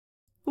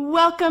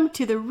Welcome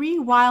to the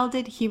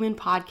Rewilded Human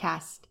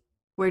Podcast,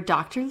 where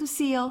Dr.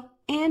 Lucille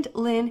and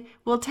Lynn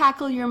will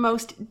tackle your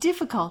most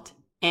difficult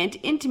and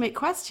intimate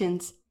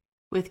questions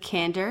with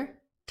candor,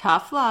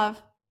 tough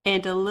love,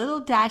 and a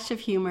little dash of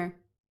humor.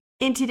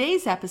 In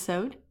today's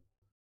episode,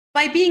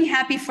 by being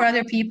happy for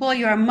other people,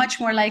 you are much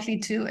more likely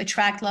to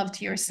attract love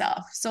to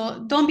yourself.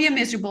 So don't be a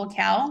miserable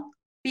cow.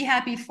 Be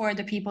happy for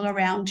the people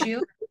around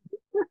you.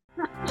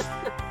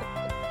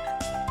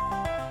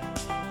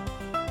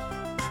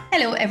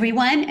 Hello,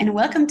 everyone, and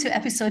welcome to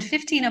episode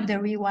 15 of the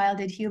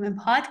Rewilded Human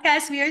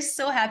Podcast. We are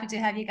so happy to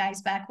have you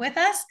guys back with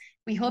us.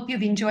 We hope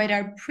you've enjoyed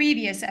our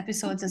previous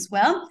episodes as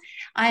well.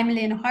 I'm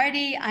Lynn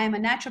Hardy. I'm a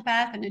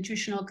naturopath, a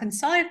nutritional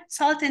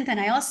consultant, and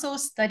I also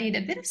studied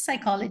a bit of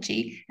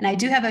psychology, and I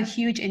do have a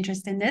huge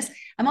interest in this.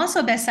 I'm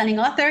also a best-selling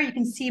author. You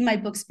can see my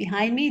books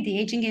behind me, The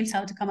Aging Games,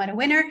 How to Come Out a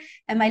Winner,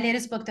 and my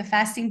latest book, The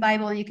Fasting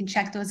Bible, and you can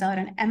check those out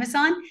on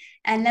Amazon.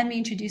 And let me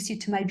introduce you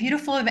to my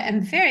beautiful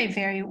and very,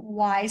 very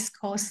wise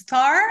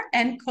co-star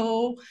and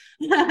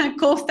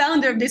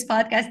co-founder of this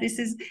podcast. This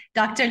is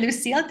Dr.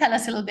 Lucille. Tell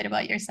us a little bit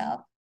about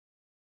yourself.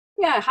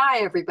 Yeah, hi,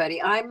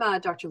 everybody. I'm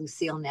Dr.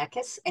 Lucille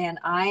Neckes, and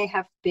I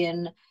have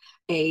been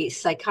a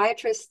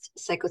psychiatrist,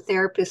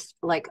 psychotherapist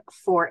like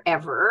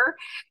forever,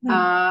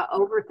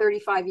 over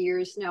 35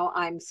 years now.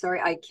 I'm sorry,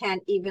 I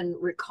can't even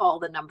recall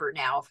the number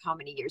now of how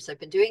many years I've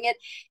been doing it.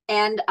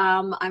 And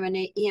I'm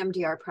an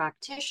EMDR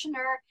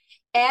practitioner,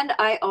 and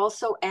I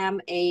also am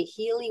a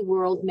Healy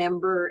World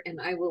member,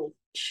 and I will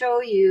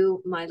show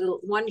you my little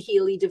one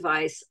Healy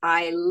device.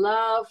 I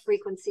love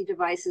frequency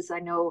devices. I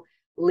know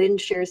Lynn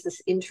shares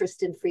this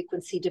interest in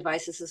frequency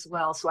devices as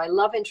well. So I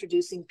love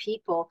introducing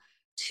people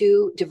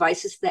to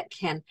devices that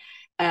can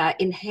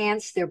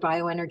enhance their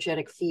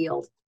bioenergetic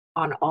field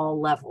on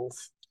all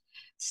levels.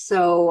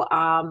 So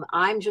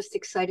I'm just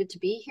excited to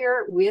be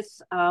here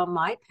with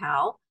my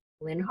pal,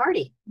 Lynn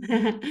Hardy.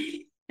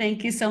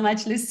 Thank you so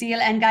much, Lucille.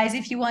 And guys,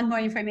 if you want more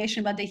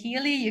information about the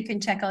Healy, you can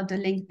check out the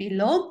link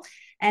below.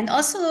 And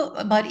also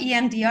about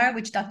EMDR,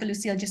 which Dr.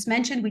 Lucille just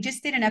mentioned, we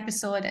just did an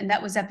episode, and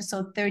that was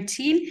episode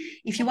 13.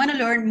 If you want to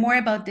learn more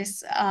about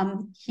this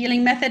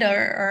healing method,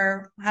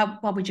 or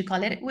what would you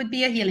call it? It would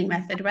be a healing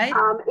method, right?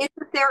 It's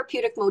a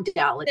therapeutic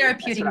modality.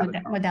 Therapeutic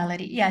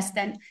modality, yes.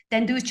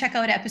 Then do check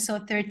out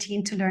episode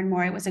 13 to learn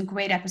more. It was a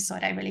great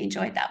episode. I really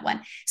enjoyed that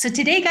one. So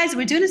today, guys,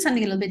 we're doing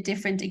something a little bit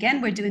different.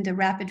 Again, we're doing the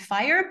rapid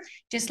fire,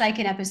 just like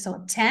in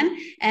episode 10.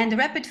 And the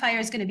rapid fire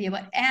is going to be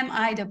about, am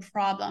I the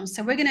problem?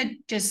 So we're going to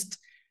just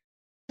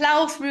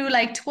plow through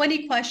like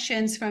 20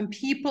 questions from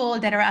people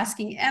that are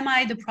asking, am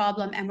I the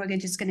problem? And we're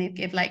just going to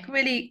give like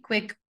really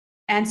quick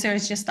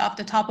answers just off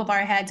the top of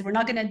our heads. We're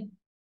not going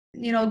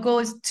to,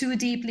 go too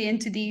deeply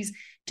into these,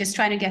 just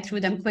trying to get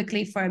through them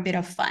quickly for a bit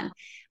of fun.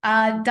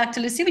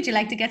 Dr. Lucy, would you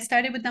like to get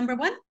started with number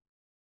one?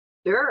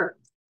 Sure.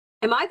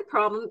 Am I the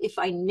problem if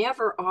I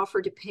never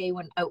offer to pay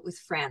when out with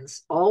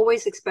friends,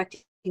 always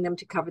expecting them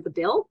to cover the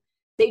bill?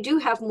 They do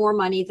have more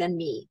money than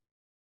me.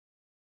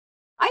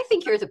 I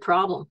think you're the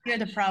problem. You're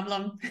the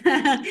problem.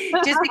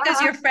 Just because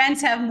your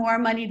friends have more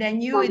money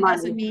than you,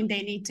 doesn't mean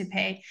they need to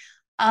pay.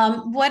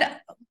 What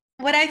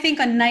I think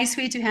a nice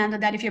way to handle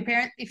that,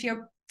 if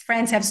your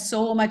friends have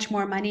so much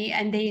more money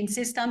and they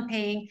insist on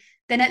paying,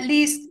 then at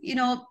least,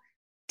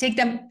 take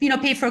them,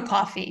 pay for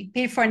coffee,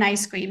 pay for an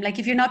ice cream. Like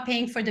if you're not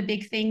paying for the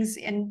big things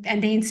and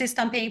they insist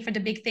on paying for the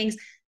big things,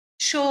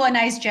 show a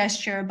nice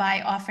gesture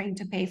by offering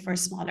to pay for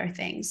smaller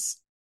things.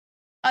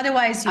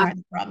 Otherwise, you're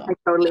the problem.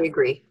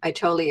 I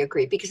totally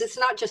agree. Because it's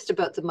not just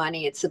about the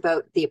money. It's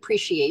about the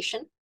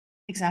appreciation.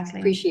 Exactly.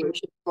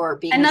 Appreciation for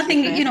being. And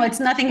nothing,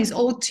 nothing is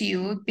owed to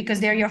you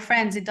because they're your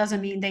friends. It doesn't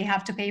mean they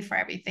have to pay for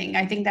everything.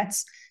 I think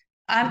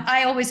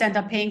I always end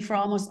up paying for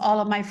almost all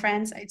of my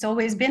friends. It's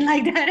always been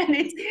like that, and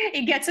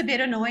it gets a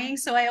bit annoying.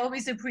 So I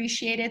always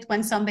appreciate it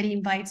when somebody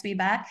invites me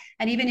back.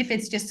 And even if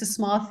it's just a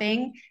small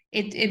thing,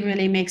 it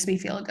really makes me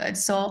feel good.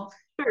 So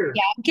sure.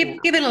 Give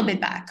it a little bit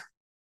back.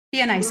 Be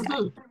a nice guy.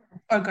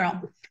 Or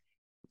girl.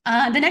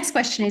 The next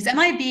question is, am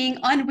I being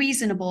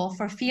unreasonable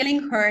for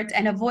feeling hurt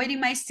and avoiding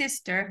my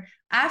sister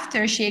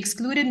after she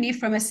excluded me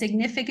from a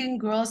significant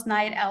girls'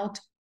 night out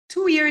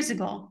 2 years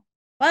ago?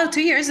 Well,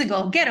 2 years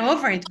ago. Get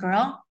over it,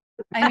 girl.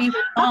 I mean,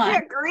 I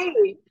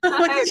agree.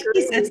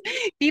 Jesus.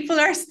 People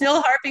are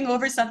still harping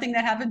over something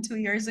that happened 2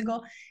 years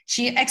ago.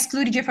 She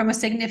excluded you from a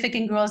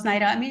significant girls'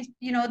 night out. I mean,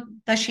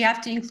 does she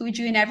have to include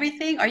you in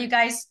everything? Are you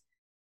guys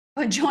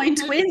joint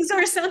twins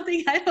or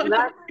something? I don't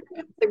know.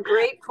 That's a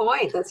great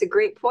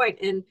point.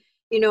 And,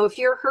 if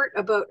you're hurt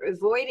about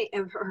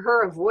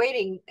her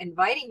avoiding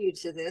inviting you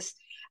to this,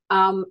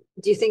 do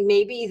you think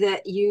maybe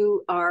that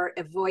you are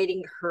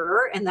avoiding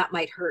her and that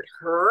might hurt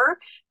her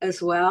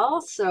as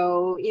well?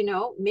 So,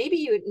 maybe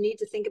you need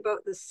to think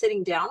about this,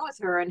 sitting down with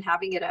her and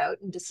having it out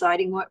and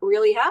deciding what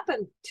really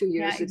happened 2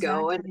 years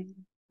ago. And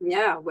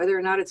whether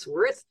or not it's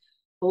worth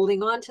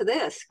holding on to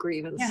this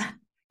grievance. Yeah.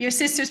 Your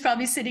sister's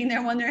probably sitting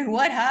there wondering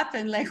what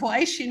happened. Like, why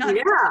is she not?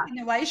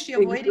 Why is she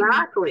avoiding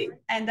me?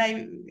 And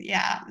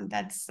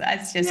that's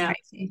just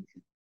crazy.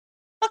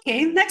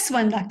 Okay, next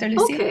one, Dr.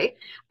 Lucy. Okay,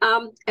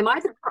 am I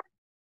the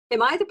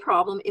Am I the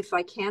problem if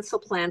I cancel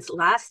plans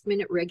last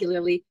minute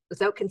regularly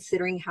without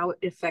considering how it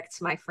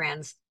affects my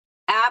friends?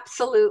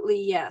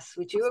 Absolutely, yes.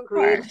 Would you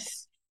agree?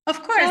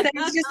 Of course, that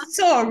is just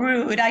so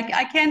rude.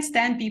 I can't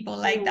stand people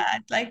like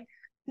that. Like,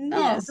 no,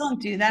 Yes.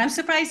 don't do that. I'm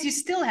surprised you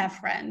still have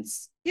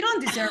friends. You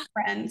don't deserve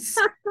friends.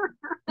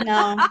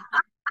 No,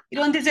 you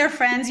don't deserve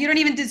friends. You don't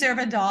even deserve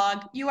a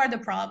dog. You are the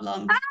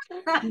problem.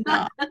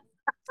 No,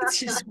 it's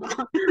just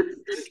wrong.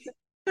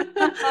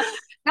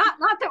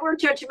 Not that we're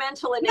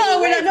judgmental in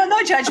No, any way.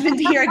 no judgment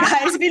here,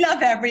 guys. We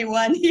love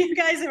everyone. You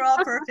guys are all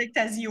perfect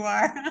as you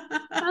are.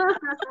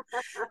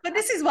 But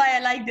this is why I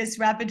like this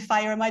rapid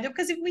fire, Maida,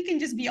 because if we can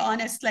just be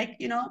honest, like,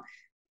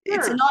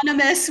 it's Sure.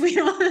 anonymous. We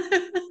don't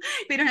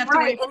have to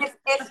worry. Right. And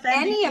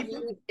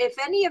if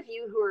any of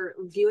you who are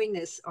viewing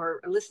this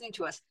or listening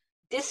to us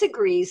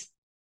disagrees,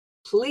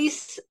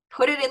 please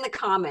put it in the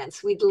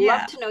comments. We'd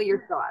love to know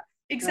your thoughts.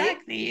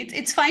 Exactly. Right?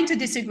 It's fine to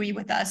disagree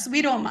with us.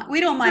 We don't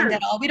mind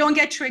at all. We don't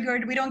get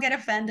triggered. We don't get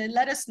offended.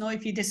 Let us know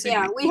if you disagree.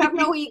 Yeah, we have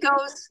no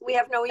egos. We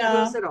have no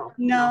egos at all.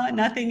 No,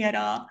 nothing at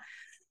all.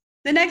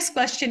 The next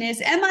question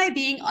is, am I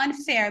being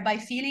unfair by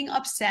feeling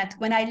upset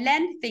when I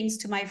lend things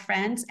to my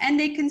friends and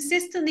they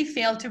consistently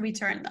fail to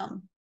return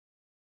them?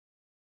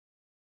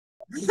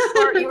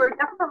 You are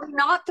definitely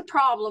not the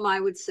problem, I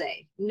would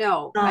say.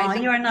 No, I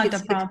think you are not the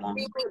problem.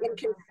 It's really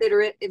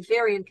inconsiderate,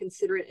 very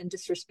inconsiderate and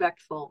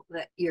disrespectful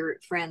that your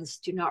friends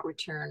do not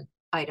return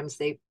items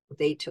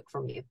they took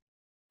from you.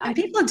 And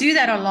people do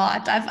that a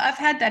lot. I've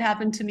had that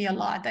happen to me a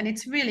lot, and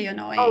it's really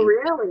annoying. Oh,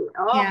 really?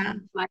 Oh, yeah.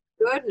 My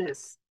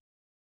goodness.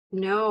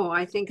 No,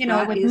 I think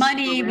with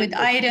money, with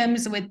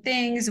items, with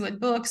things, with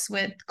books,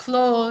 with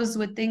clothes,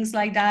 with things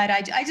like that.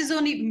 I just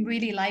don't even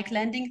really like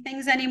lending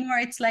things anymore.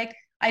 It's like,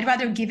 I'd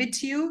rather give it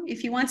to you.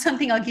 If you want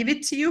something, I'll give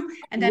it to you.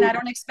 And then I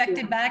don't expect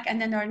it back.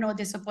 And then there are no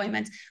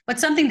disappointments. But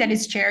something that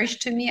is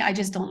cherished to me, I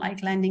just don't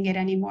like lending it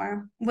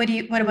anymore. What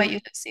about you,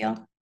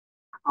 Lucille?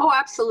 Oh,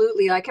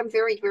 absolutely. Like, I'm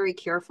very, very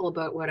careful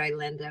about what I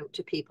lend out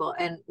to people.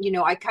 And,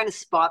 I kind of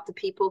spot the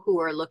people who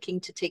are looking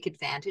to take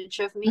advantage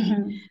of me.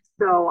 Mm-hmm.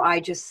 So I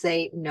just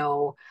say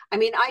no. I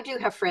mean, I do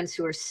have friends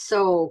who are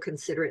so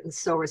considerate and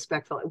so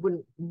respectful. It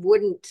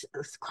wouldn't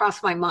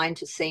cross my mind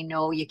to say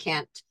no, you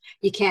can't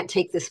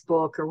take this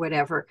book or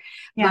whatever.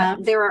 Yeah.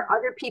 But there are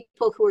other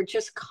people who are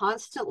just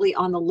constantly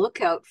on the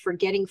lookout for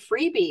getting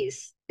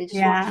freebies. They just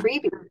want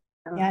freebies.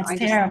 Yeah, it's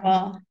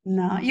terrible.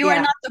 No, you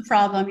are not the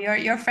problem.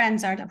 Your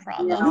friends are the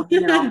problem.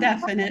 No,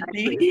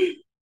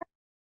 definitely.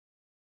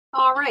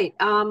 All right.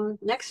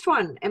 Next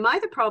one. Am I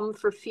the problem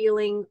for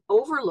feeling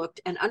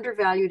overlooked and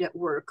undervalued at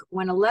work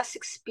when a less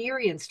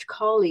experienced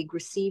colleague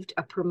received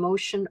a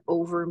promotion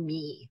over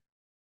me?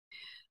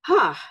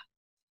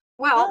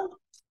 Well,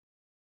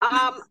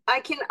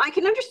 I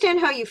can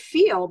understand how you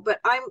feel, but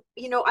I'm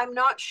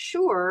not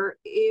sure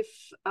if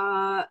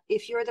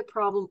you're the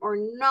problem or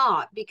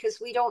not, because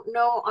we don't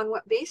know on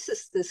what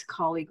basis this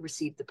colleague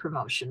received the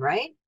promotion,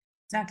 right?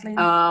 Exactly.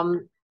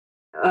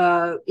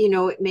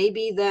 It may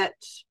be that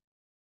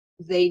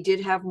they did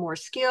have more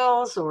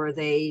skills, or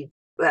they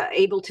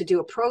able to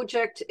do a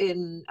project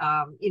in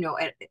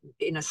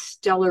in a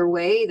stellar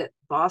way that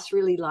boss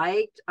really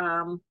liked.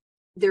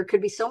 There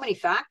could be so many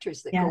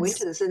factors that go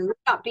into this, and it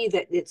may not be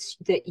that it's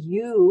that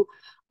you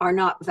are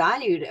not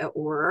valued at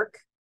work.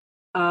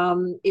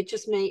 It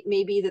just may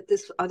be that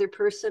this other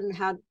person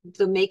had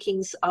the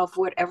makings of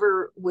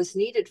whatever was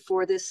needed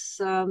for this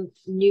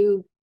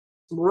new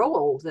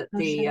role that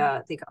they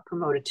got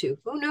promoted to.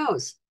 Who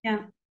knows? Yeah.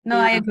 No,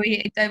 I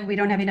agree. We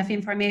don't have enough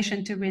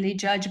information to really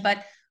judge,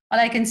 but all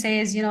I can say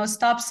is,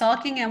 stop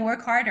sulking and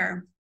work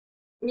harder.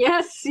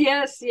 Yes.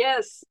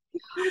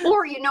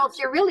 Or, if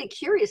you're really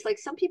curious, like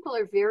some people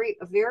are very,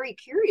 very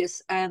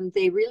curious and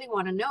they really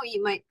want to know,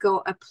 you might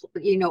go,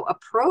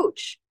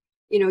 approach,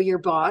 your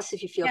boss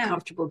if you feel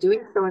comfortable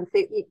doing so, and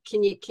say,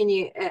 can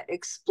you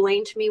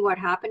explain to me what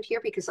happened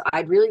here? Because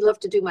I'd really love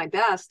to do my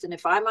best. And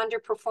if I'm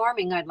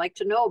underperforming, I'd like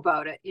to know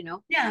about it,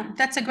 Yeah,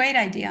 that's a great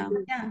idea.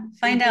 Yeah,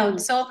 find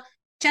out. So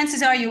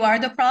chances are you are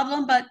the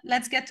problem, but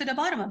let's get to the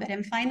bottom of it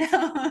and find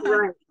out.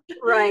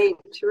 Right.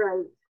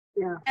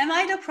 Yeah. Am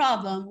I the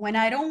problem when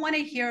I don't want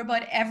to hear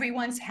about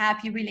everyone's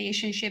happy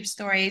relationship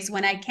stories,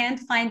 when I can't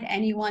find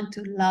anyone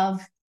to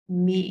love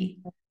me?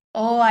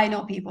 Oh, I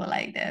know people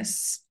like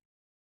this.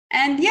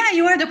 And yeah,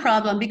 you are the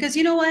problem, because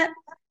you know what?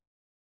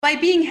 By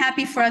being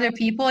happy for other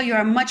people, you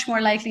are much more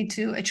likely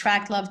to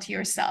attract love to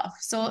yourself.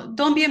 So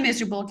don't be a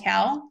miserable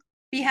cow.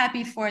 Be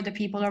happy for the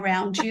people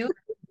around you.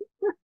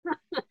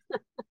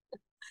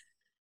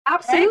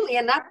 Absolutely.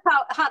 Right? And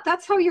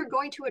that's how you're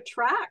going to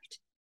attract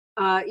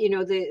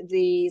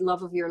the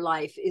love of your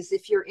life, is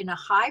if you're in a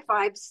high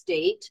vibe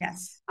state,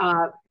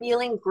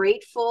 feeling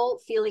grateful,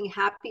 feeling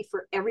happy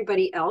for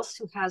everybody else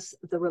who has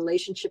the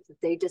relationship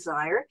that they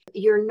desire.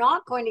 You're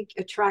not going to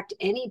attract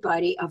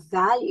anybody of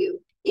value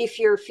if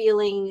you're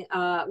feeling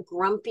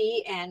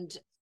grumpy and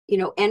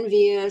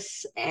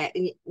envious.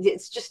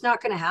 It's just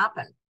not going to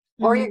happen.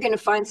 Or you're going to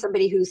find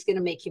somebody who's going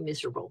to make you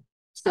miserable.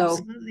 So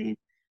absolutely.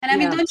 And I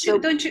mean,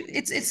 don't you,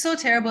 it's so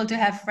terrible to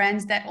have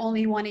friends that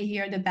only want to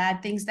hear the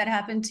bad things that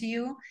happen to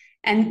you.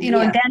 And,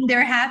 Yeah. then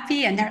they're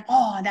happy and they're,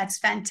 oh, that's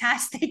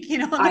fantastic.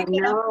 I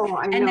know.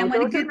 And then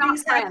when Those are good not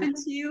things happen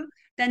friends. to you,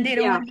 then they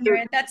don't Yeah. want to hear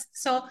it. That's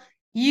so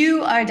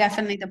you are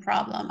definitely the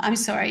problem. I'm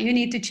sorry. You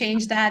need to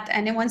change that.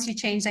 And then once you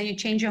change that, you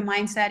change your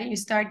mindset and you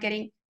start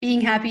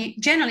being happy,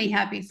 generally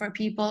happy for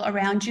people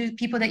around you,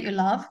 people that you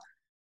love,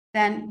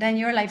 then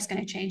your life's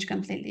going to change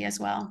completely as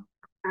well.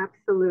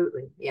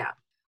 Absolutely. Yeah.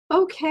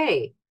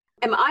 Okay.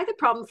 Am I the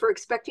problem for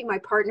expecting my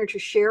partner to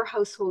share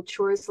household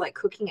chores like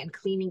cooking and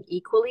cleaning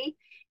equally?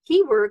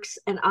 He works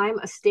and I'm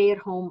a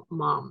stay-at-home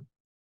mom.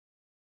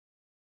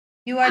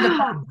 You are the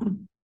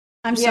problem.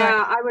 I'm Yeah,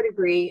 sorry. I would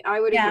agree. I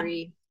would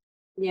agree.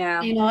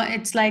 Yeah.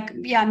 It's like,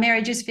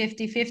 marriage is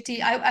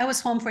 50-50. I was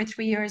home for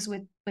 3 years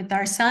with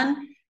our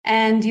son.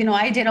 And,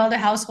 I did all the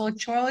household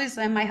chores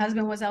and my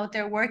husband was out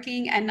there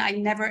working and I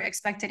never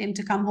expected him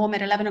to come home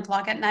at 11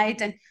 o'clock at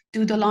night and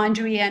do the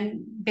laundry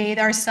and bathe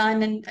our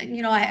son. And,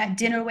 I had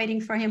dinner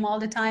waiting for him all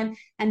the time.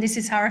 And this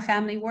is how our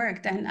family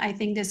worked. And I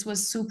think this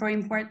was super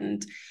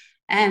important.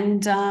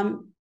 And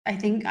I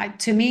think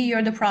to me,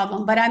 you're the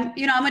problem, but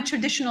I'm a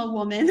traditional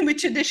woman with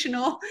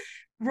traditional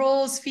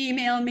roles,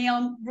 female,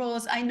 male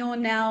roles. I know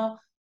now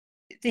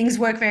things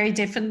work very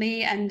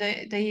differently, and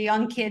the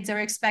young kids are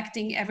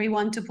expecting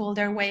everyone to pull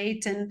their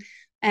weight, and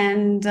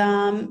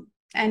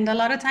a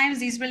lot of times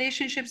these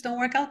relationships don't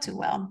work out too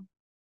well.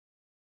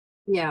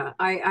 Yeah,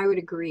 I would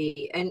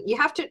agree. And you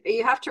have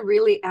to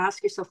really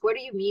ask yourself, what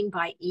do you mean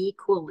by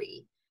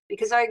equally?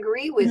 Because I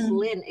agree with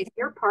Lynn, if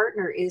your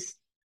partner is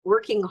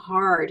working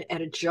hard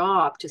at a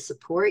job to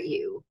support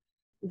you,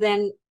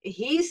 then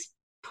he's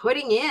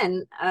putting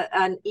in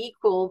an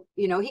equal,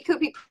 he could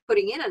be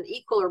putting in an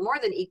equal or more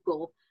than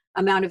equal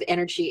amount of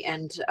energy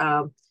and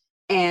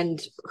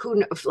who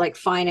knows, like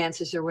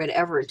finances or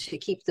whatever to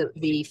keep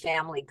the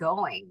family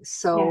going.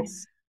 So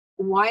Yes.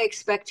 why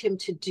expect him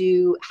to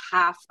do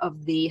half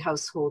of the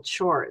household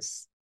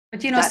chores?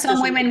 But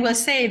some women will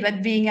say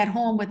that being at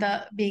home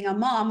being a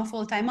mom, a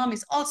full-time mom,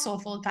 is also a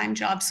full-time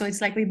job. So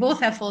it's like we both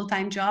have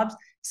full-time jobs.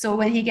 So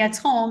when he gets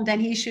home, then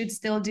he should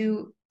still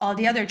do all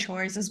the other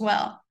chores as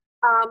well.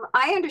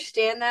 I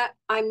understand that.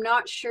 I'm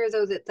not sure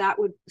though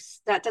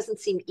that doesn't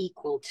seem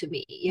equal to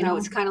me. No.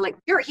 It's kind of like,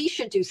 sure, he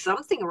should do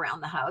something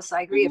around the house.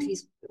 I agree. If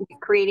he's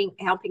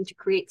helping to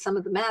create some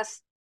of the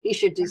mess, he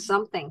should do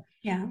something.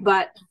 Yeah.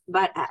 But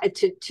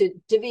to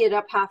divvy it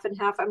up half and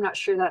half, I'm not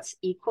sure that's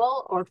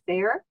equal or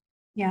fair.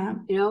 Yeah.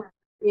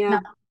 Yeah.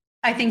 No,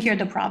 I think you're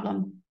the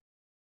problem.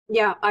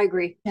 Yeah, I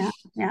agree. Yeah.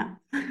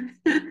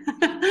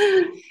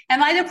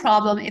 Am I the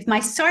problem if my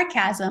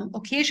sarcasm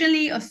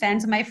occasionally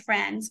offends my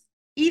friends,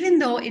 even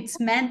though it's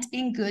meant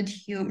in good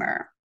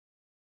humor?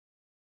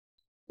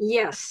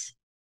 Yes,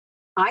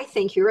 I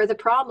think you're the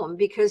problem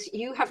because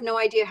you have no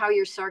idea how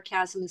your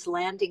sarcasm is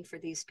landing for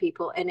these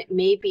people, and it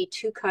may be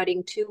too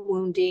cutting, too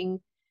wounding,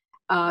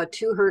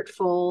 too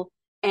hurtful,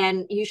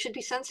 and you should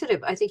be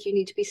sensitive. I think you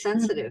need to be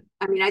sensitive.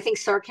 I mean, I think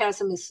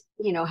sarcasm is,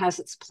 has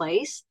its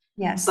place.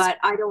 Yes. But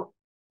I don't,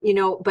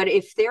 but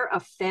if they're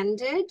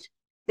offended,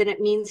 then it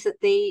means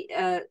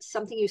that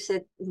something you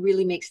said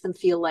really makes them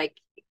feel like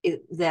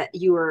that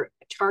you are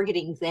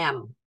targeting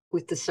them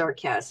with the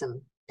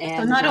sarcasm.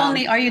 And so not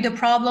only are you the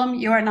problem,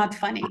 you are not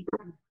funny.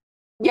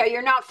 Yeah,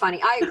 you're not funny.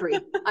 I agree.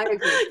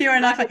 You are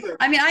not funny.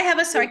 I mean, I have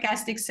a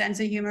sarcastic sense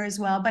of humor as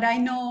well, but I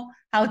know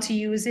how to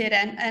use it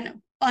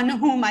and on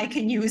whom I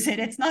can use it.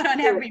 It's not on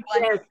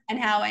everyone and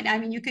how. And I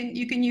mean, you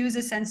can use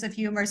a sense of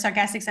humor,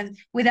 sarcastic sense,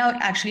 without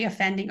actually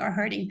offending or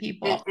hurting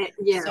people.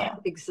 Yeah,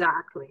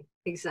 exactly.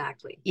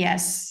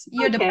 Yes,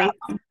 you're the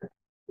problem.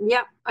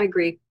 Yeah, I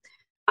agree.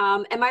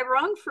 Am I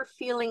wrong for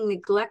feeling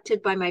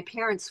neglected by my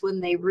parents when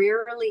they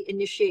rarely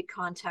initiate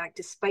contact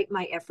despite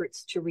my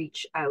efforts to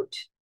reach out?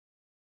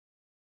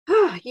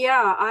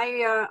 Yeah,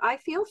 I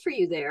feel for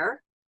you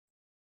there.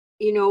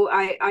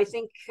 I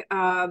think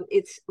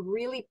it's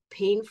really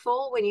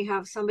painful when you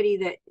have somebody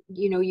that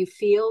you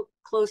feel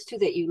close to,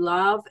 that you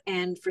love,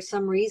 and for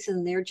some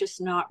reason they're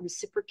just not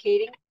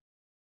reciprocating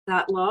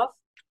that love.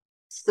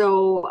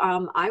 So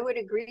I would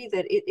agree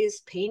that it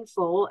is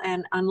painful,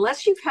 and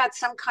unless you've had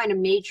some kind of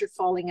major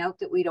falling out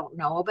that we don't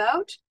know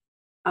about,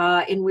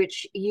 in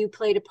which you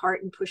played a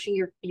part in pushing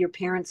your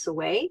parents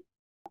away,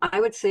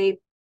 I would say,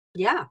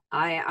 yeah,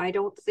 I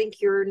don't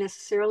think you're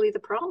necessarily the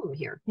problem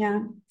here.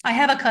 Yeah, I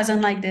have a cousin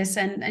like this,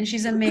 and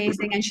she's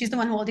amazing, and she's the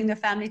one holding the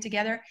family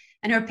together.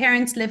 And her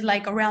parents live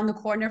like around the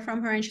corner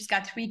from her, and she's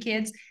got 3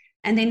 kids,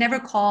 and they never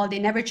call, they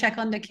never check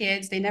on the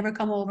kids, they never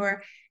come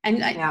over,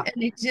 and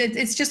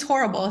it's just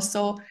horrible.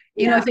 So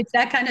if it's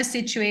that kind of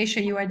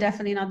situation, you are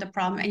definitely not the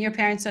problem, and your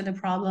parents are the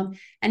problem.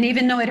 And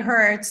even though it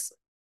hurts,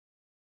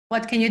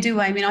 what can you do?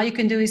 I mean, all you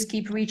can do is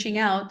keep reaching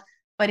out.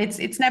 But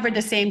it's never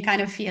the same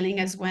kind of feeling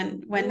as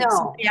when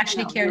somebody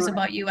actually cares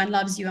about you and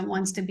loves you and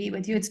wants to be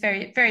with you. It's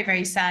very, very,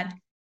 very sad.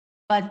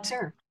 But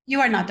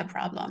you are not the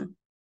problem.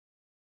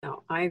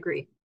 No, I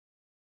agree.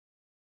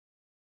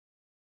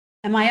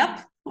 Am I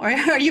up or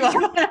are you up?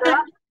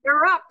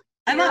 You're up.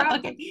 I'm up.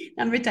 Okay.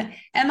 Number 10.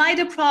 Am I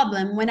the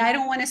problem when I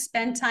don't want to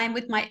spend time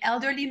with my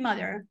elderly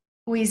mother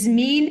who is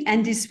mean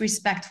and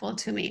disrespectful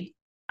to me?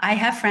 I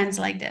have friends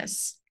like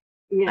this.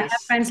 I have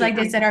Yes. friends like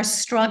Yeah. this that are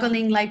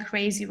struggling like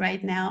crazy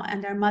right now,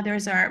 and their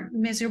mothers are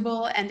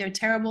miserable and they're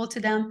terrible to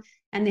them,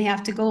 and they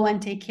have to go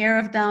and take care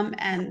of them,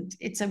 and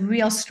it's a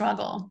real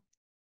struggle.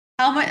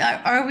 How much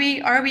are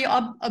we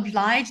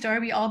obliged? Are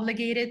we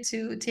obligated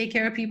to take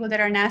care of people that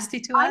are nasty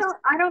to us?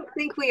 I don't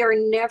think we are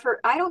never,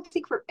 I don't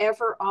think we're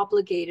ever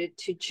obligated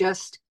to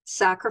just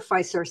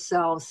sacrifice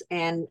ourselves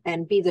and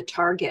be the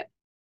target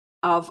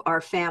of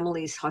our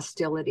family's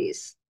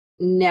hostilities.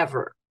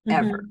 Never,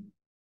 ever. Mm-hmm.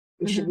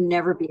 We should Mm-hmm.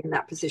 never be in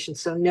that position.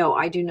 So no,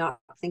 I do not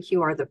think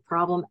you are the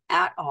problem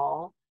at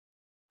all.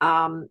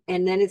 And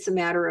then it's a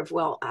matter of,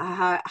 well,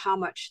 how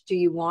much do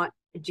you want?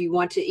 Do you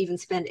want to even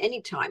spend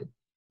any time?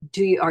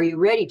 Are you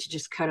ready to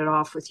just cut it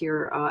off with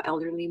your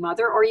elderly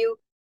mother? Or are you,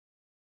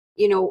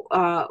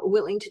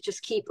 willing to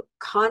just keep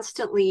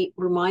constantly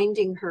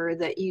reminding her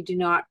that you do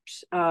not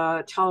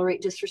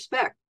tolerate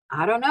disrespect?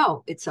 I don't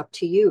know. It's up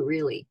to you,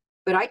 really.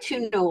 But I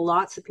too know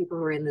lots of people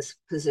who are in this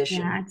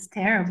position. Yeah, it's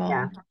terrible.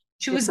 Yeah,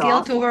 Choose it's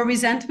guilt awful. over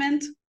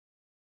resentment.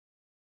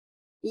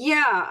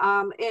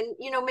 Yeah, and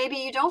maybe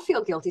you don't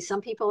feel guilty.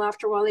 Some people,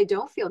 after a while, they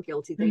don't feel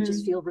guilty. They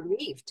just Mm-hmm. feel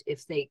relieved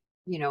if they,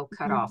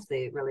 cut Mm-hmm. off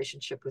the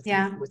relationship with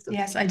Yeah, with the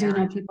yes, I do know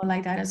parent. people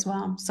like that as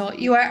well. So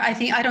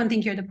I don't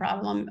think you're the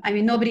problem. I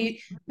mean, nobody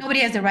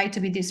has the right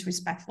to be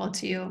disrespectful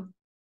to you.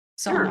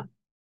 So no, Sure,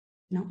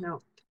 no.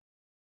 no.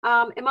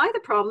 Am I the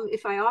problem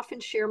if I often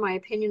share my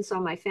opinions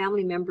on my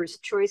family members'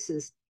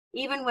 choices,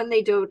 even when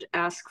they don't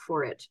ask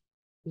for it?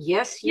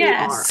 Yes, you are.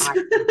 Yes,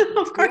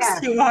 of course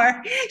Yes, you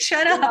are.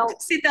 Shut you up. know,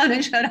 Sit down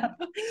and shut up.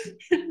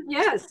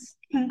 yes.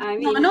 I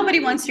No, mean, nobody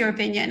wants your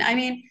opinion. I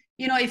mean,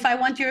 if I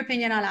want your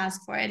opinion, I'll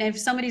ask for it. And if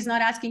somebody's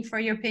not asking for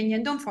your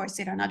opinion, don't force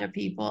it on other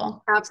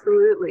people.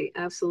 absolutely,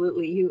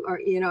 absolutely. You are,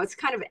 it's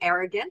kind of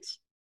arrogant. It's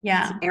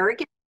Yeah.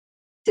 arrogant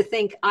to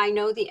think I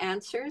know the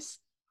answers.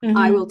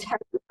 I will Hmm. tell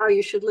you how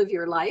you should live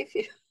your life.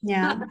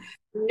 Yeah.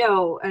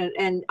 No,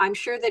 and I'm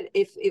sure that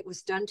if it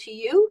was done to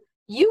you,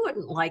 you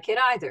wouldn't like it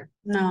either.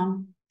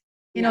 No.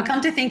 Yeah.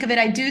 Come to think of it,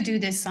 I do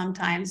this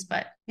sometimes,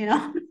 but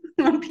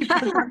when people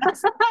don't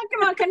ask,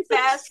 Come on,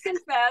 confess,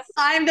 confess.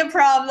 I'm the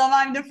problem.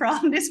 I'm the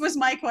problem. This was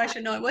my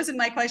question. No, it wasn't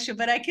my question,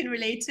 but I can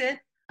relate to it.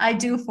 I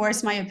do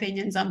force my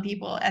opinions on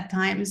people at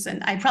times,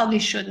 and I probably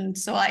shouldn't.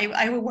 So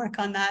I will work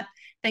on that.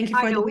 Thank you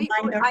I for the know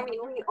reminder. I mean,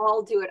 we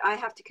all do it. I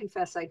have to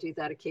confess I do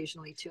that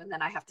occasionally too, and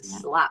then I have to Yeah.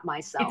 slap It's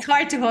myself.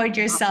 hard to hold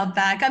yourself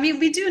back. I mean,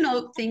 we do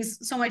know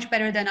things so much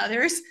better than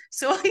others,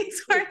 so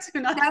it's hard to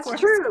not That's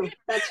true.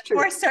 That's true.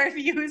 force our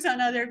views on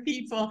other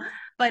people.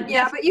 But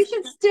Yeah, but you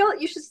should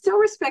still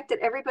respect that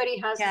everybody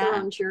has their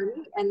yeah, own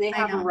journey and they I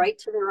have a know. right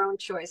to their own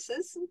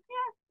choices. And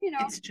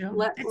It's true.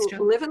 let It's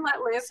true. live and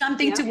let live.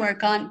 Something Yeah. to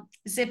work on.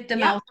 Zip them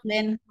Yeah. out,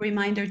 Lynn.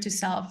 Reminder to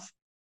self.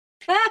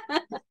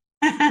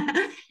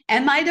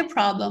 Am I the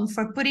problem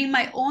for putting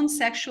my own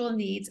sexual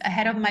needs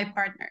ahead of my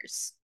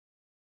partner's?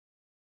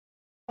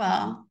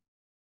 Well,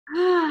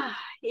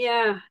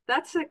 Yeah,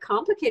 that's a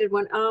complicated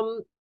one.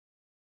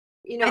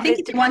 I think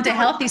It if you want depends a on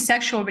what. healthy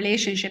sexual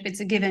relationship, it's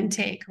a give and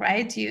take,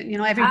 right?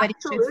 Everybody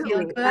should feel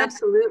Absolutely, good.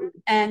 absolutely.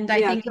 And I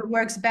Yeah, think it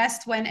works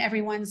best when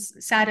everyone's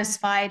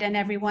satisfied and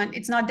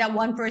it's not that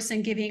one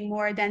person giving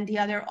more than the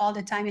other all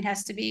the time. It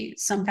has to be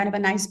some kind of a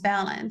nice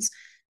balance.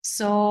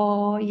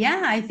 So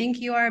yeah, I think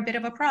you are a bit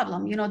of a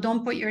problem.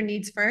 Don't put your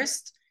needs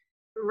first.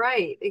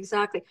 right,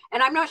 exactly.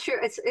 And I'm not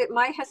sure.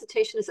 My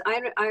hesitation is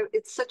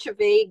it's such a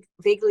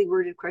vaguely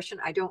worded question.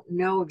 I don't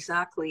know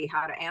exactly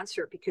how to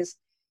answer it because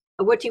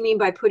what do you mean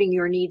by putting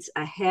your needs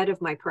ahead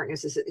of my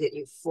partners? Is it that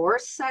you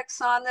force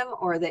sex on them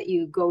or that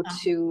you go Oh,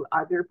 to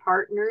other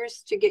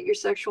partners to get your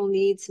sexual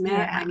needs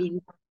met? yeah. I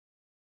mean,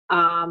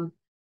 um,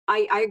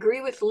 I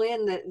agree with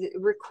Lynn that it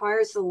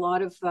requires a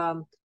lot of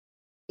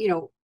you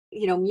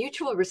know,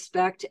 mutual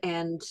respect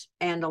and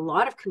a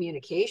lot of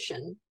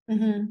communication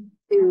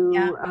Mm-hmm.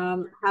 Yeah.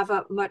 to have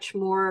a much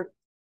more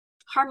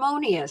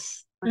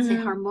harmonious, let's say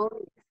Mm-hmm.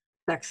 harmonious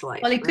sex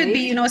Well, life, it could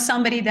be, right?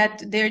 somebody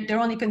that they're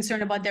only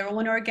concerned about their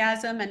own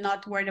orgasm and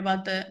not worried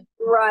about the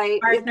Right.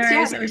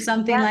 partners or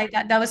something Yeah, like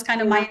that. That was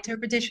kind of my yeah,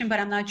 interpretation, but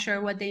I'm not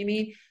sure what they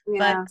mean.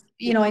 But,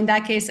 yeah, in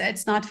that case,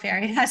 it's not fair.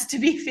 It has to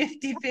be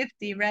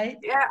 50-50, right?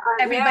 yeah,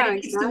 Everybody yeah,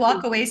 needs to walk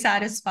exactly. away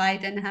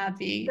satisfied and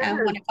happy and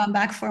Sure. want to come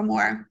back for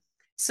more.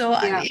 So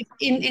Yeah.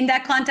 in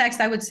that context,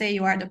 I would say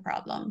you are the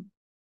problem.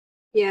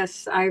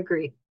 Yes, I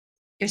agree.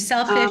 You're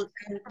selfish,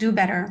 Um, do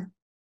better.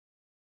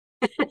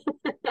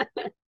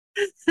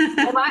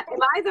 am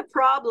I the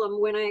problem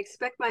when I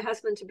expect my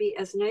husband to be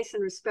as nice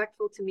and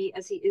respectful to me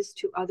as he is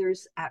to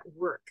others at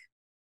work?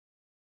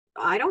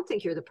 I don't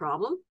think you're the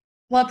problem.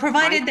 Well, I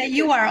provided that think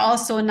you are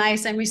also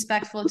nice and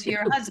respectful to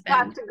your husband,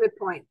 that's a good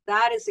point.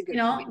 That is a good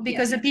point.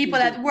 because Yes. the people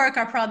at work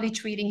are probably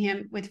treating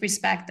him with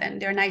respect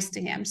and they're nice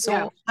to him.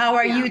 Yeah. So how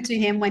are Yeah. you to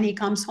him when he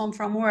comes home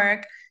from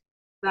work?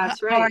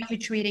 That's How are right. you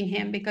treating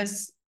him?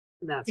 Because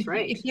That's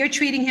right. if you're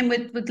treating him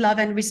with love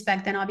and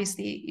respect, then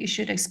obviously you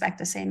should expect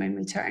the same in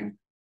return.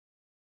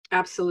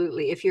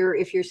 Absolutely. If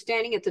you're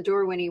standing at the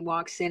door when he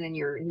walks in and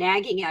you're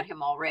nagging at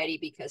him already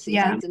because he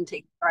Yeah, didn't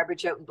take the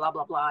garbage out and blah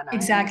blah blah, and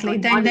exactly.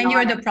 going Then on and then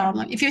you're on, the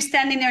problem. If you're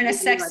standing there in a you are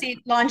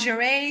sexy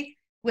lingerie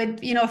with,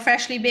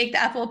 freshly baked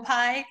apple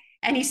pie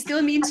and he's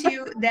still mean to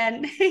you,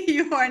 then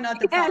you are not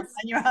the problem. yes,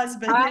 And your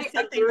husband, I there's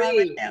something wrong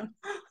with agree. him.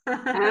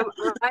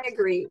 I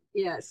agree.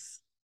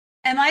 Yes.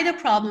 Am I the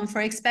problem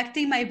for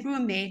expecting my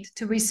roommate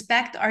to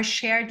respect our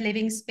shared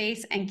living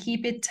space and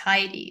keep it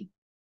tidy?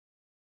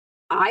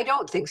 I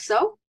don't think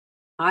so.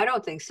 I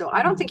don't think so.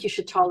 I don't think you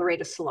should tolerate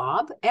a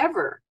slob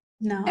ever,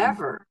 No.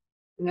 ever.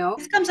 No.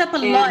 This comes up a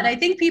lot. And I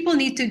think people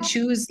need to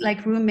choose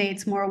like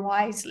roommates more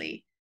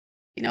wisely.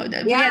 We yeah,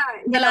 had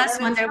the and last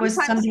then one, there was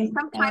something.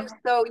 sometimes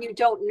though you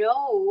don't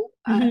know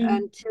Mhm.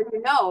 until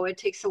you know. It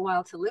takes a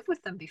while to live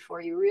with them before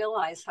you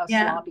realize how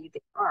Yeah. slobby they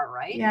are,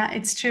 right? Yeah,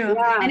 it's true.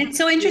 Yeah, And it's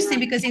so yeah, interesting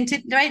because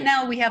right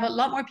now we have a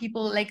lot more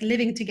people like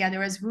living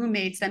together as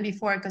roommates than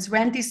before because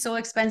rent is so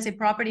expensive,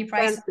 property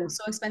prices are expensive.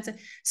 so expensive.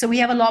 So we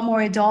have a lot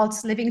more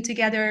adults living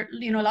together,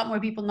 a lot more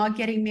people not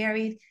getting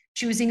married,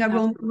 choosing a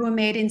Absolutely.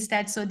 roommate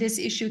instead. So this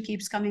issue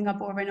keeps coming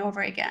up over and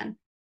over again,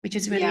 which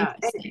is really Yeah,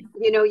 and interesting.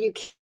 you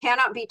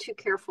cannot be too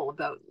careful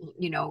about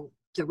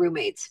the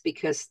roommates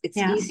because it's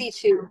Yeah. easy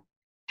to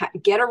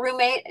get a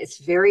roommate. It's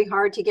very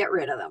hard to get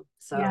rid of them.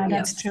 So Yeah,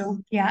 that's yes,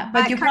 true. Yeah,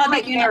 but you kind of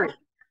probably like marriage.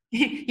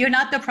 you're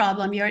not the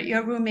problem.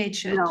 Your roommate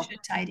No,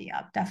 should tidy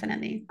up,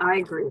 definitely. I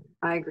agree.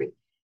 I agree.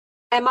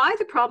 Am I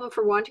the problem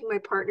for wanting my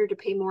partner to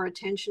pay more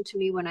attention to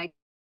me when I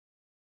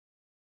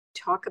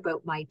talk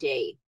about my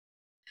day?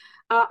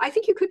 I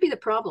think you could be the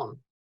problem.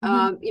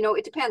 Mhm.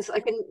 It depends.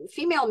 Like in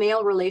female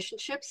male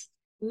relationships,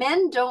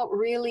 men don't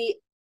really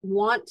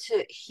want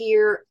to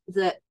hear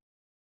the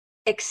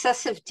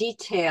excessive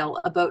detail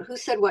about who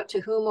said what to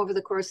whom over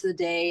the course of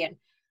the day and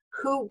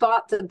who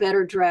bought the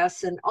better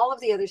dress and all of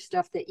the other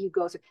stuff that you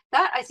go through.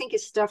 That I think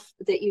is stuff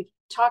that you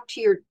talk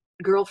to your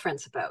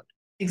girlfriends about.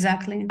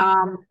 Exactly.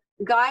 Um,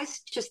 Guys,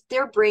 just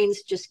their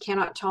brains just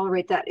cannot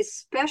tolerate that,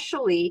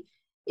 especially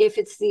if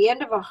it's the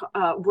end of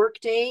a work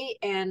day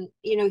and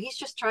he's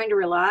just trying to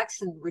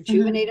relax and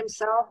rejuvenate Mhm.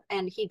 himself,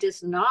 and he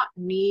does not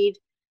need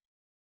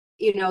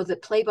the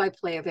play by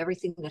play of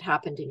everything that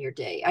happened in your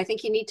day. I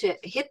think you need to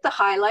hit the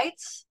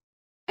highlights,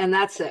 and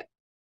that's it,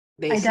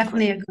 I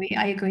definitely basically. agree.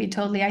 I agree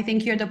totally. I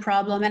think you're the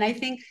problem. And I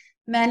think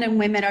men and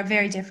women are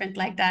very different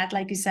like that.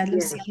 Like you said, Yeah,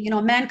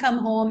 Lucille, men come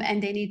home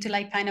and they need to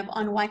like kind of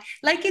unwind.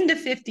 Like in the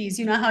 50s,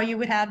 how you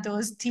would have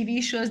those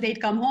TV shows,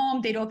 they'd come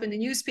home, they'd open the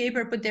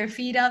newspaper, put their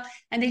feet up,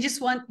 and they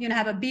just want,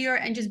 have a beer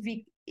and just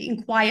be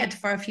in quiet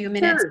for a few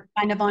minutes, sure,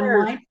 kind of sure.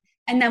 unwind.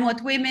 And then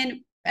what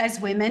women,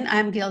 as women,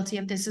 I'm guilty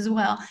of this as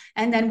well.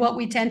 And then what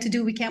we tend to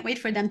do, we can't wait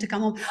for them to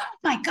come home. Oh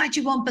my God,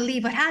 you won't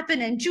believe what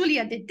happened. And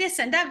Julia did this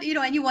and that,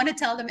 and you want to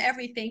tell them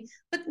everything,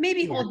 but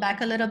maybe Yeah, hold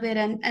back a little bit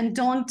and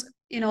don't,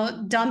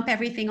 dump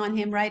everything on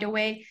him right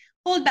away.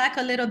 Hold back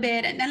a little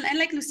bit. And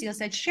like Lucille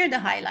said, share the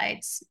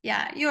highlights.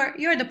 Yeah,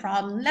 you're the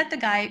problem. Let the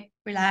guy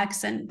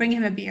relax and bring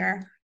him a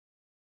beer.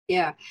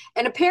 yeah.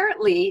 And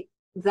apparently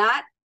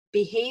that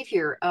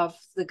behavior of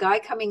the guy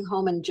coming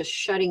home and just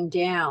shutting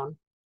down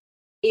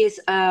is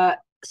a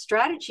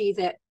strategy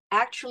that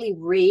actually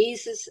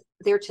raises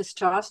their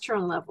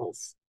testosterone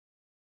levels.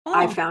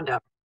 I Oh. found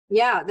out.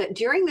 Yeah, that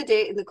during the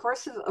day, in the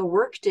course of a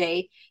work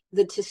day,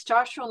 the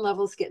testosterone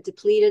levels get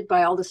depleted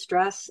by all the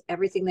stress,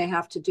 everything they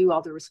have to do,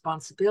 all the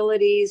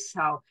responsibilities,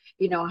 how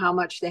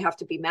much they have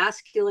to be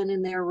masculine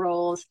in their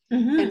roles.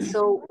 And Mm-hmm.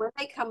 so when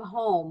they come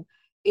home,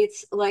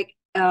 it's like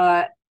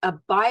a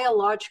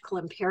biological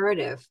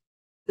imperative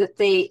that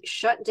they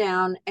shut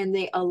down and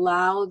they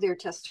allow their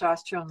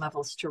testosterone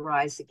levels to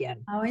rise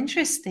again. How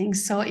interesting.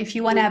 So if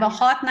you want to have a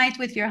hot night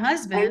with your And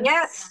husband,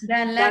 yes,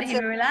 then let that's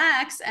him it.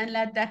 relax and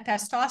let that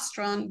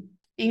testosterone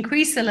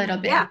increase a little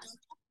Yeah, bit.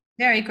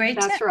 Very great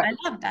that's tip. right.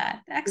 I love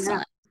that. Yeah.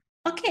 Excellent.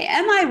 Okay,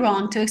 am I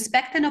wrong to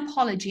expect an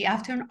apology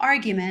after an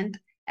argument,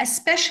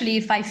 especially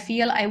if I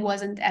feel I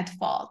wasn't at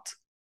fault?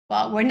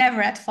 Well, we're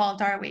never at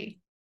fault, are we?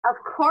 Of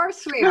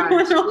course we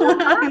aren't. We're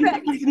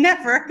perfect. I've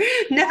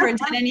never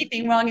done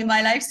anything wrong in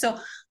my life. So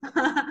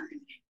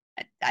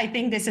I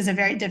think this is a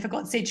very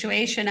difficult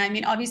situation. I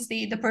mean,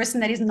 obviously, the person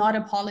that is not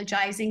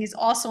apologizing is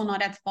also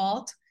not at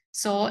fault.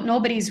 So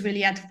nobody's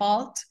really at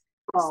fault.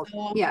 Fault.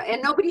 So Yeah,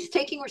 and nobody's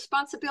taking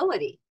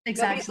responsibility.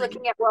 Nobody's exactly.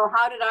 looking at, well,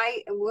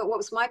 what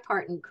was my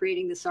part in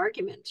creating this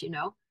argument?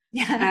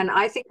 Yeah, And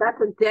I think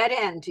that's a dead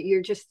end.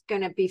 You're just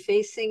going to be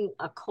facing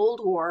a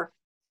Cold War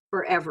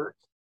forever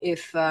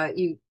if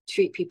you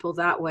treat people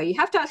that way. You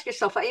have to ask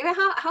yourself,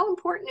 how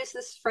important is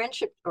this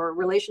friendship or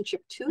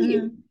relationship to you?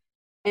 Mhm.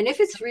 And if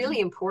it's really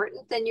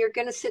important, then you're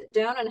going to sit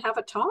down and have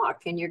a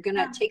talk, and you're going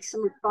to Yeah. take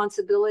some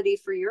responsibility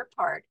for your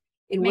part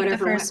in Make the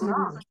whatever went first move.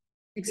 wrong. Yeah,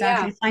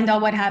 Exactly. Find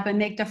out what happened,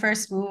 make the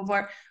first move,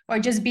 or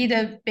just be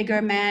the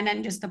bigger man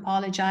and just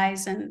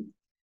apologize. And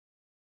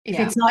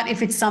yeah,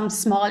 if it's some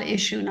small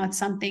issue, not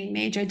something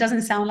major. It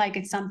doesn't sound like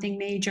it's something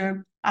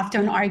major after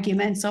an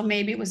argument. So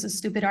maybe it was a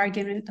stupid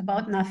argument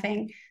about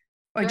nothing,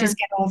 or sure. just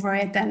get over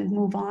it and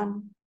move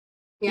on.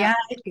 Yeah,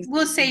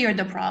 we'll say you're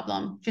the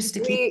problem, just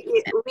to keep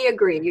we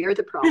agree. You're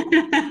the problem.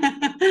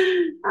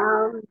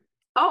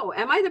 Oh,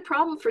 am I the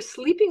problem for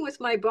sleeping with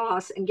my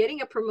boss and getting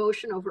a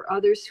promotion over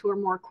others who are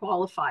more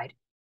qualified?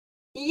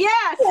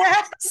 Yes,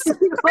 Yes, you are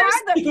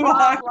the you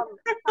are. problem.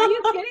 Are you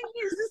kidding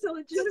me? Is this a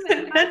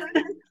legitimate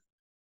question?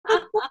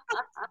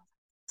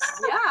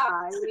 Yeah,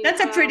 I mean, That's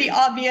a pretty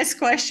obvious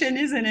question,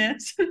 isn't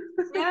it?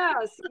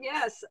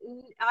 yes.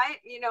 I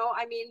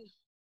mean,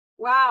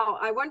 wow.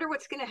 I wonder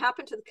what's going to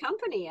happen to the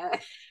company.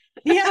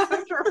 Yeah. If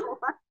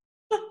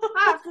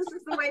this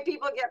is the way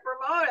people get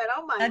promoted.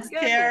 Oh my That's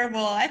goodness.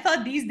 terrible. I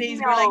thought these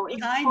days were like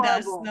behind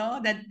us, no?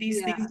 That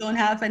these things don't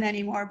happen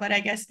anymore, but I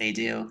guess they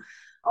do.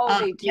 Oh,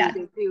 they do. Yeah.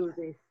 They do.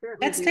 They certainly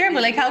That's do. terrible.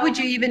 And, like, how would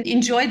you even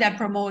enjoy that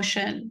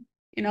promotion?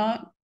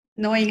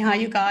 Knowing how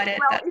you got it.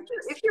 Well,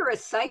 if you're a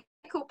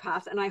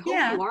psychopath, and I hope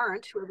you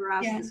aren't, whoever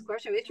asked this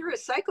question, if you're a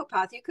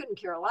psychopath, you couldn't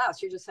care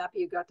less. You're just happy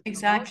you got the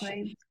promotion.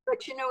 Exactly.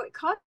 But it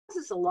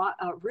causes a lot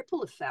of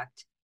ripple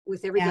effect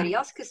with everybody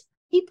else, because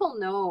people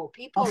know.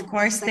 People, of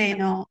course, they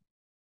know.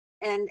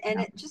 And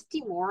it just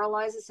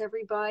demoralizes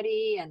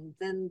everybody, and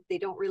then they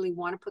don't really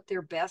want to put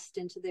their best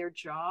into their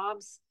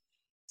jobs.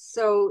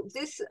 So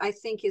this, I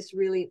think, is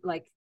really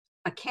like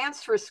a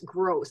cancerous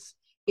growth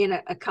in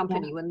a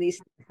company when these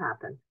things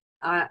happen.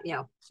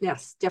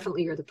 Yes,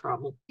 definitely you're the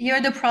problem.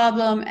 You're the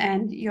problem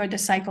and you're the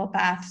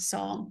psychopath.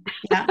 So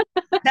yeah,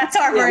 that's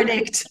our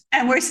verdict,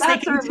 and we're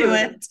sticking to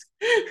it.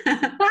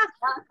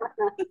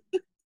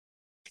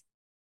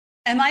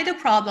 Am I the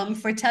problem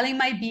for telling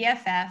my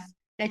BFF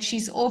that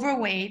she's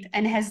overweight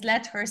and has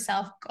let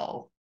herself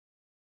go?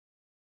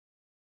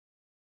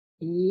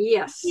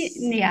 Yes.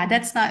 Yeah,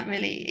 that's not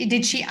really.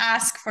 Did she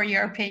ask for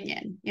your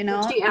opinion?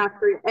 She asked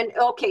for, and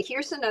okay,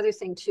 here's another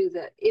thing too,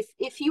 that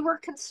if you were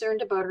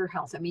concerned about her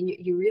health, I mean,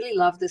 you really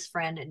love this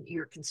friend and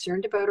you're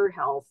concerned about her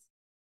health,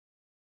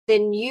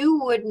 then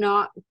you would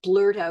not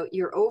blurt out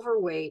you're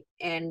overweight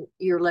and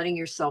you're letting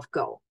yourself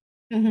go.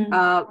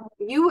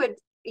 You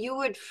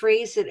would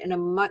phrase it in a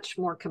much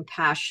more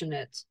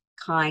compassionate,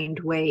 kind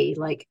way,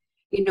 like,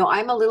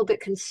 I'm a little bit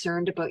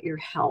concerned about your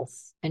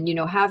health, and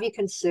have you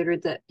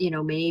considered that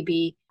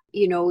maybe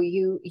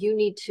you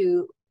need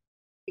to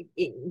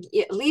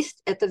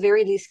at the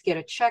very least get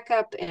a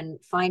checkup and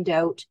find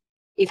out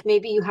if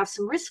maybe you have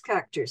some risk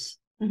factors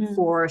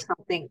for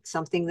something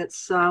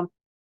that's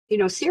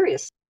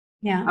serious.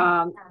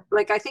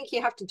 Like, I think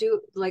you have to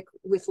do like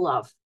with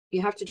love.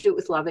 You have to do it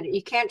with love, and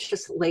you can't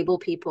just label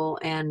people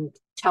and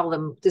tell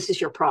them this is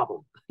your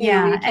problem.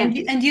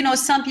 And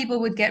some people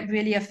would get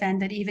really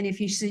offended even if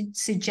you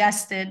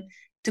suggested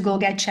to go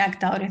get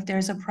checked out if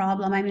there's a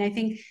problem. I mean, I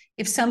think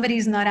if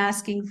somebody's not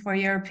asking for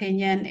your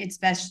opinion, it's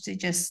best to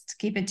just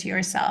keep it to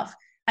yourself.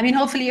 I mean,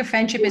 hopefully your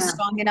friendship is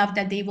strong enough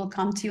that they will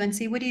come to you and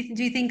say, "What do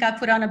you think I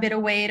put on a bit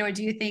of weight?" Or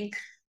do you think,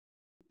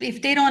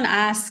 if they don't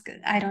ask,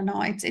 I don't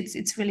know.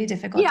 It's really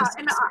difficult.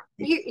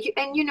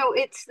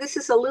 This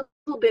is a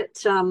little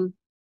bit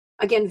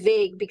again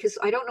vague, because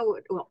I don't know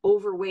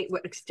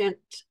what extent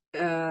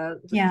the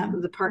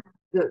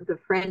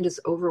friend is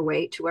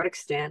overweight, to what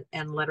extent,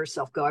 and let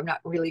herself go. I'm not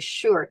really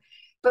sure.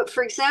 But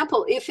for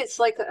example, if it's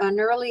like an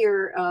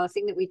earlier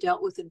thing that we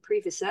dealt with in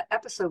previous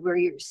episode, where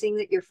you're seeing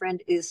that your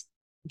friend is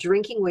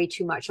drinking way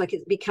too much, like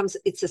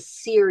it's a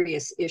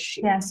serious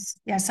issue. Yes,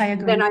 I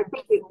agree. Then I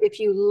think if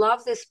you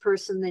love this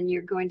person, then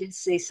you're going to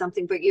say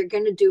something, but you're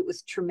going to do it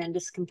with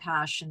tremendous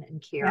compassion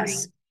and caring.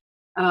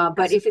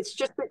 But if it's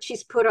just that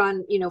she's put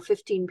on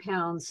 15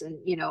 pounds, and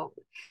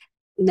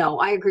no,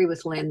 I agree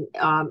with Lynn.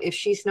 If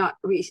she's not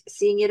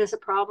seeing it as a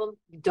problem,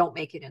 don't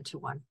make it into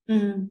one.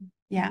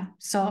 Yeah,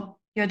 so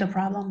you're the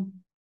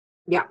problem.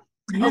 Yeah.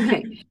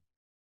 Okay.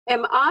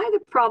 Am I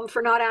the problem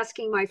for not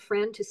asking my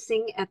friend to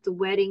sing at the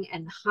wedding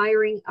and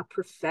hiring a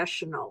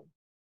professional?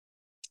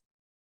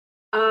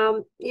 I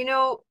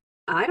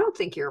don't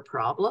think you're a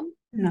problem.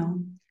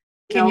 No.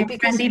 Can your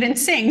friend even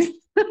sing?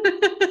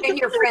 Can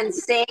your friend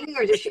sing,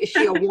 or is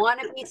she a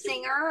wannabe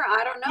singer?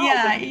 I don't know.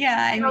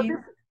 I mean,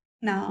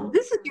 no.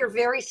 This is your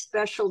very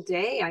special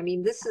day. I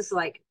mean, this is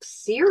like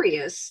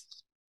serious.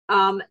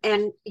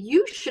 And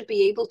you should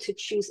be able to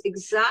choose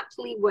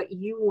exactly what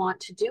you want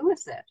to do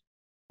with it.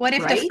 What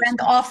if the friend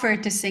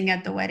offered to sing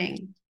at the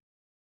wedding?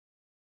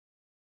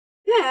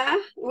 Yeah,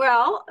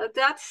 well,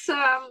 that's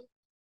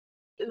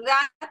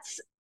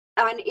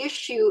an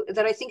issue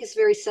that I think is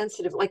very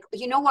sensitive. Like,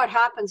 what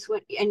happens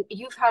and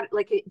you've had,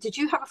 like, did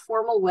you have a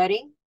formal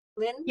wedding,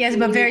 Lynn? Yes,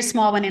 but very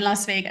small one in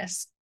Las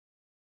Vegas.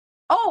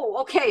 Oh,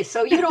 okay.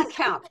 So you don't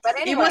count. But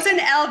anyway. It wasn't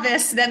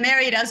Elvis that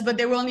married us, but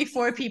there were only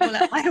 4 people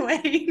at my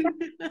wedding.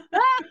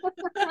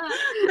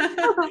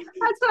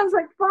 That sounds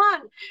like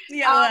fun.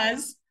 Yeah, it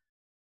was.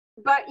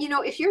 But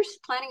if you're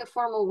planning a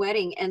formal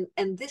wedding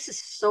and this is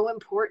so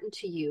important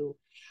to you,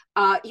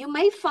 you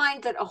may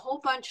find that a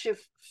whole bunch of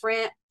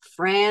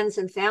friends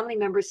and family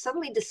members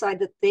suddenly decide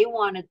that they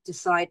want to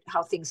decide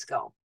how things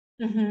go.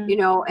 you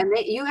know, and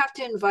you have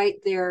to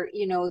invite their,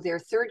 you know, their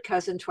third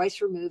cousin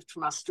twice removed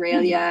from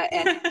Australia,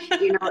 and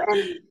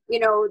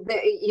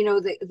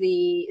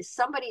the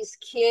somebody's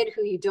kid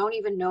who you don't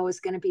even know is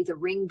going to be the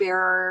ring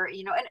bearer,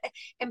 you know,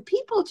 and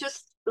people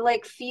just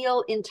like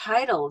feel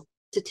entitled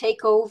to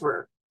take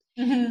over.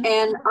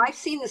 And I've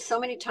seen this so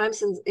many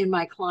times in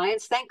my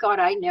clients. Thank God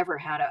I never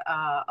had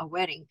a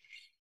wedding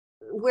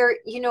where,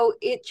 you know,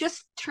 it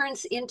just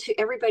turns into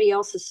everybody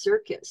else's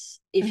circus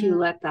if you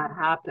let that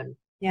happen.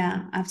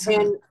 Yeah,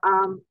 absolutely.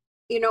 And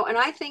you know, and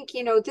I think,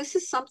 you know, this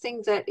is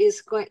something that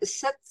is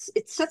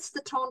sets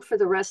the tone for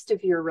the rest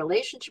of your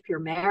relationship, your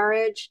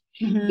marriage.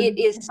 It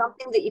is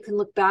something that you can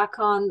look back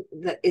on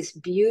that is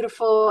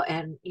beautiful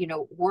and, you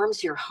know,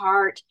 warms your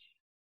heart.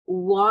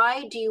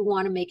 Why do you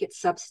want to make it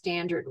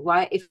substandard?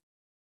 Why, if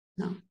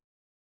No.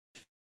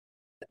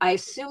 I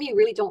assume you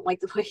really don't like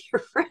the way your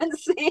friend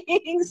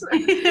sings or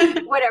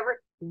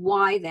whatever,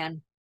 why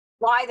then?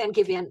 Why then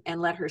give in and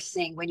let her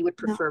sing when you would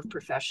prefer a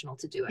professional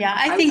to do it? Yeah,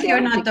 I think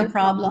you're not the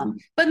problem.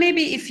 But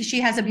maybe if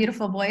she has a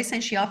beautiful voice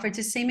and she offered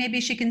to sing,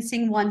 maybe she can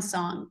sing one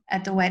song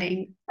at the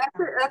wedding.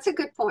 That's a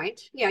good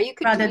point. Yeah, you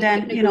could, rather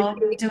than, you know,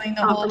 doing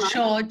the whole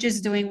show,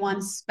 just doing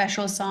one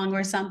special song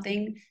or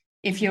something,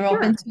 if you're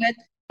open to it.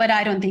 But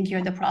I don't think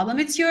you're the problem.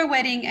 It's your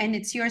wedding and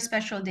it's your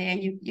special day,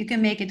 and you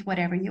can make it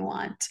whatever you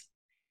want.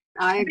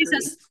 I agree.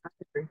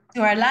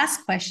 To our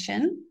last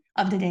question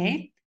of the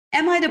day.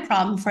 Am I the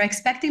problem for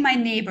expecting my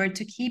neighbor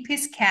to keep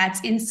his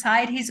cats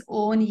inside his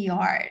own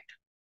yard?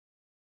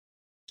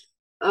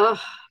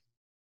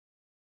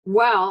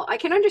 Well, I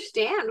can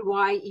understand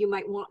why you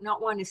might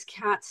not want his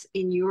cats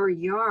in your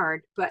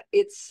yard, but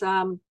it's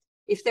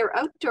if they're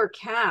outdoor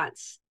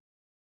cats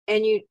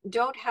and you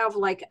don't have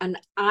like an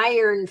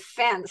iron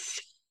fence,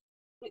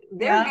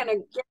 they're gonna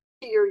get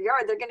to your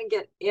yard. They're gonna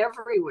get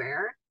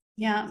everywhere.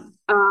 Yeah.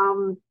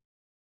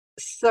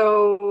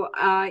 So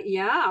I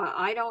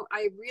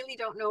really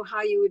don't know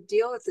how you would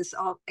deal with this.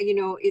 You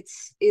know,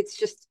 it's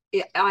just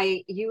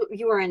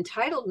you are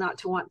entitled not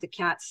to want the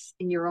cats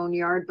in your own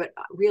yard, but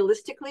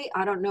realistically,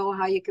 I don't know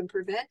how you can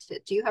prevent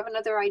it. Do you have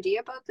another idea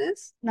about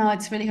this? No,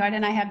 it's really hard,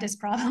 and I have this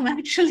problem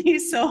actually,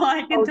 so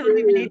I can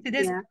totally relate to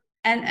this. Yeah.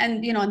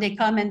 And you know, they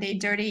come and they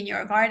dirty in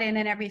your garden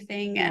and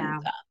everything,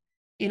 and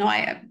you know,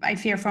 I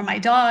fear for my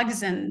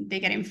dogs, and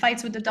they get in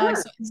fights with the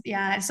dogs.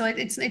 So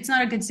it's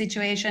not a good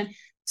situation.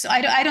 So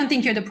I don't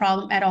think you're the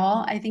problem at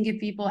all. I think if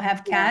people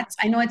have cats,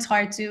 I know it's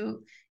hard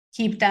to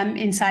keep them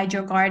inside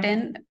your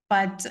garden,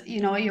 but you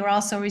know, you're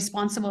also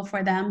responsible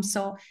for them.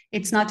 So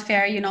it's not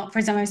fair. You know, for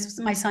example,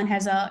 my son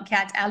has a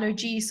cat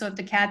allergy. So if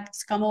the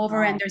cats come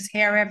over and there's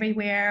hair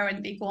everywhere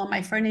and they go on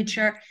my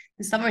furniture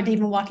and stuff, or they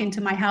even walk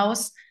into my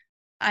house,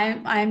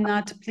 I'm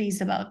not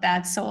pleased about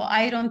that. So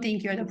I don't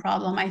think you're the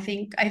problem. I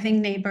think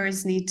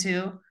neighbors need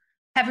to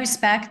have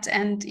respect.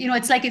 And you know,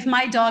 it's like if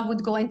my dog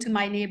would go into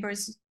my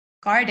neighbor's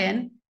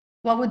garden,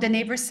 what would the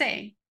neighbor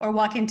say, or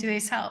walk into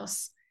his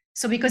house?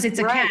 So because it's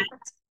a cat,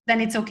 then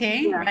it's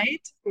okay,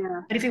 right?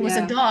 Yeah. But if it was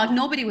a dog,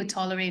 nobody would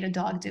tolerate a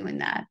dog doing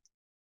that.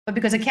 But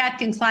because a cat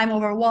can climb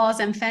over walls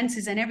and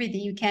fences and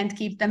everything, you can't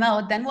keep them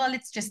out, then well,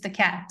 it's just a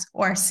cat,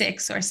 or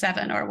 6 or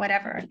 7 or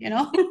whatever, you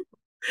know.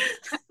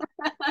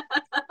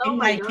 In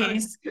my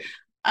case.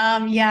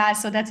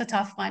 So that's a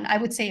tough one. I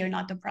would say you're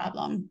not the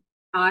problem.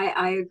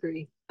 I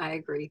agree.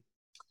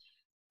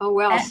 Oh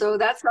well, so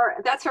that's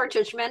our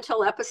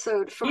judgmental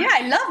episode. Yeah,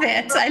 I love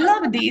it. I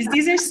love these.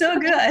 These are so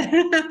good.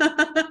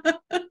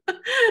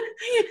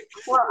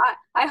 Well,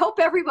 I hope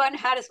everyone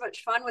had as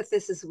much fun with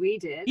this as we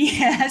did.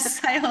 Yes,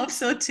 I hope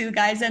so too,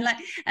 guys. And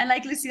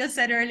like Lucille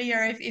said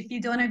earlier, if you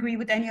don't agree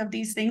with any of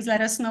these things,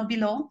 let us know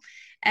below.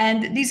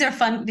 And these are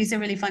fun. These are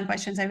really fun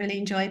questions. I really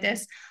enjoyed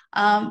this.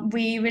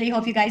 We really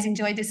hope you guys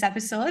enjoyed this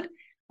episode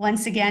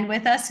once again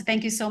with us.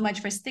 Thank you so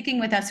much for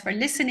sticking with us, for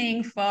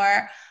listening,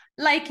 for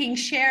liking,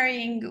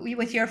 sharing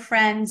with your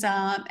friends,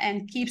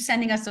 and keep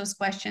sending us those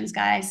questions,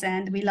 guys.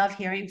 And we love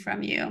hearing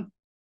from you.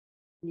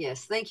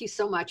 Yes, thank you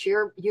so much.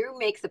 You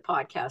make the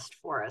podcast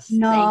for us.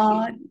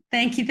 No,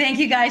 thank you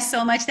guys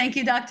so much. Thank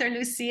you, Dr.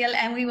 Lucille,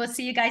 and we will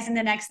see you guys in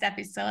the next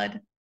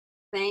episode.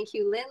 Thank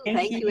you, Lynn.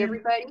 Thank you,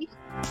 everybody.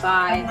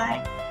 Bye.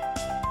 Bye.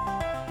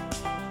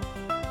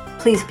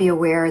 Please be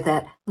aware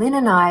that Lynn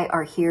and I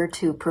are here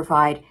to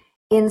provide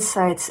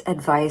insights,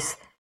 advice,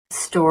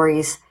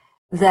 stories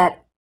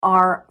that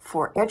are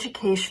for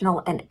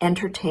educational and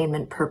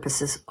entertainment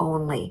purposes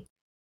only.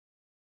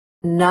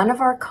 None of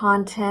our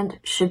content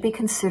should be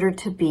considered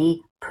to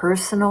be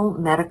personal,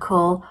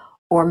 medical,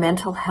 or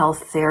mental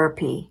health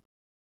therapy.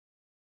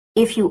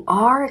 If you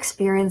are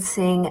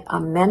experiencing a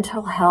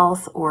mental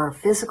health or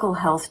physical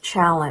health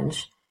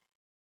challenge,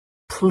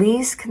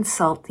 please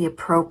consult the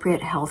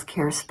appropriate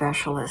healthcare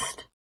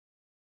specialist.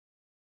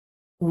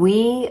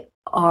 We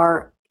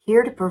are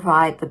here to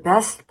provide the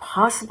best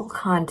possible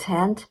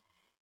content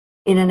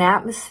in an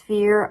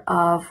atmosphere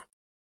of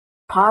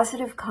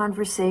positive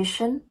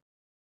conversation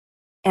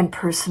and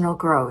personal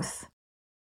growth.